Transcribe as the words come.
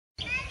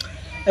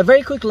A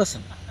very quick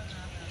lesson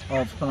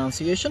of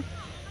pronunciation.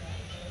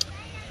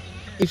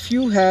 If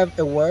you have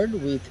a word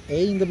with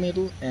A in the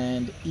middle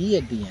and E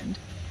at the end,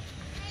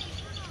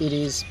 it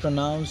is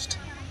pronounced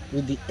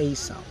with the A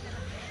sound.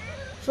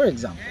 For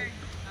example,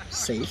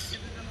 safe,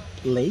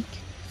 lake,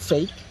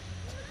 fake,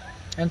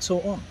 and so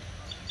on.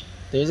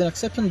 There is an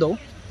exception though.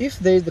 If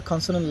there is the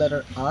consonant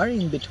letter R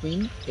in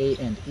between A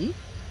and E,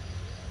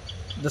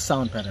 the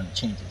sound pattern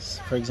changes.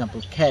 For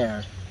example,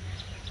 care,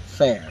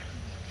 fair.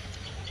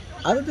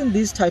 Other than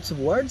these types of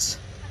words,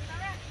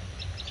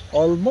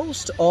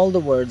 almost all the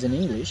words in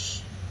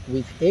English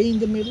with A in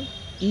the middle,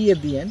 E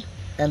at the end,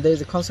 and there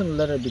is a consonant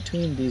letter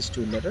between these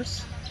two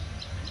letters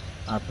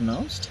are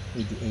pronounced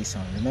with the A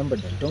sound. Remember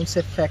that. Don't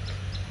say feck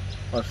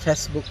or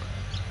Facebook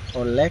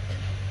or lek.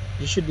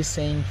 You should be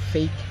saying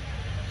fake,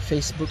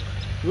 Facebook,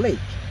 lake.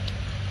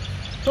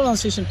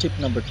 Pronunciation tip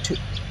number 2.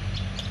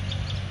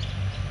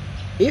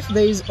 If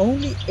there is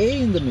only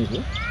A in the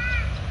middle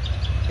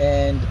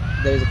and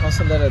there is a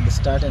consonant letter at the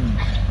start and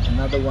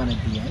another one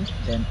at the end,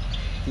 then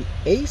the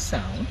A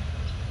sound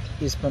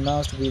is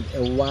pronounced with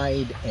a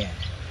wide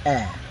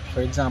A.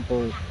 For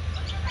example,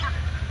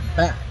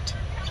 bat,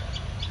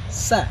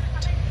 sat,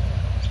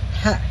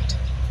 hat.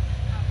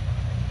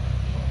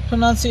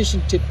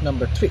 Pronunciation tip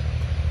number 3.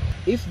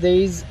 If there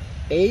is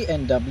A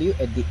and W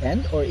at the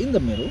end or in the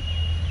middle,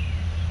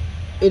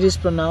 it is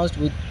pronounced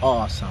with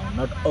A sound,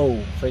 not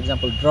O. For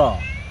example,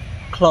 draw,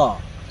 claw,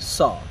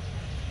 saw.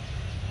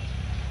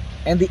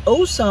 And the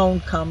O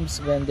sound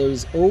comes when there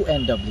is O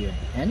and W at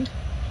the end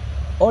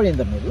or in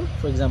the middle.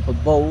 For example,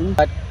 bowl.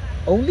 But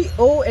only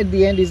O at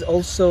the end is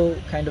also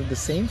kind of the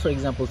same. For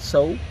example,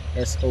 so,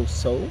 S-O,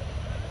 so.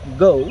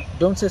 Go,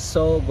 don't say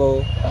so,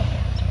 go.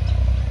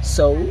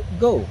 So,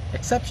 go.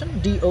 Exception,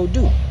 D-O,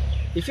 do.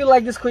 If you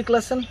like this quick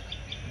lesson,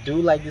 do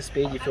like this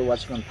page if you're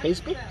watching on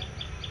Facebook,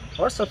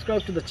 or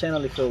subscribe to the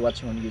channel if you're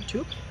watching on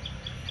YouTube.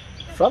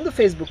 From the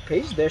Facebook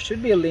page, there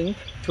should be a link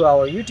to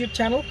our YouTube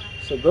channel.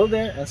 So go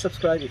there and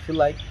subscribe if you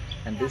like,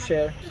 and do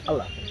share.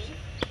 Allah Hafiz.